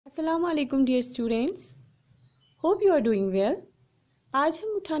अस्सलाम वालेकुम dear students, hope you are doing well. आज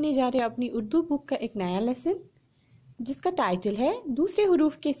हम उठाने जा रहे हैं अपनी उर्दू बुक का एक नया लेसन जिसका टाइटल है दूसरे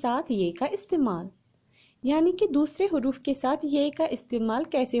हुरूफ के साथ ये का इस्तेमाल, यानी कि दूसरे हुरूफ के साथ ये का इस्तेमाल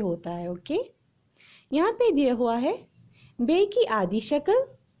कैसे होता है। ओके, यहाँ पे दिया हुआ है बे की आधी शक्ल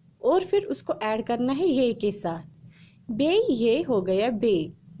और फिर उसको ऐड करना है ये के साथ। बे ये हो गया बे,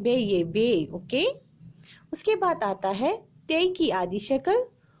 बे ये बे। ओके, उसके बाद आता है ते की आधी शक्ल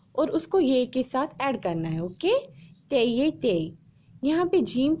और उसको ये के साथ ऐड करना है। ओके, ते ये ते। यहाँ पे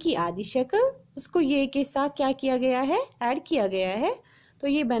जीम की आधी शक्ल, उसको ये के साथ क्या किया गया है, ऐड किया गया है, तो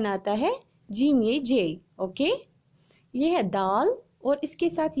ये बनाता है जीम ये जे। ओके, ये है दाल और इसके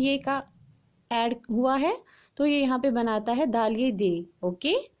साथ ये का ऐड हुआ है तो ये यहाँ पे बनाता है दाल ये दे।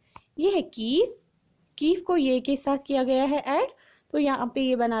 ओके, ये है कीफ, कीफ को ये के साथ किया गया है ऐड, तो यहाँ पे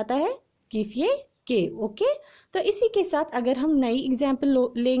ये बनाता है कीफ ये के। ओके, तो इसी के साथ अगर हम नई एग्जाम्पल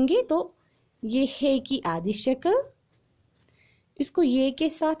लेंगे तो ये है की आधी शक्ल, इसको ये के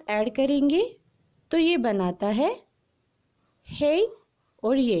साथ ऐड करेंगे तो ये बनाता है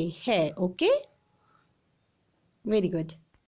और ये है। Okay, very good.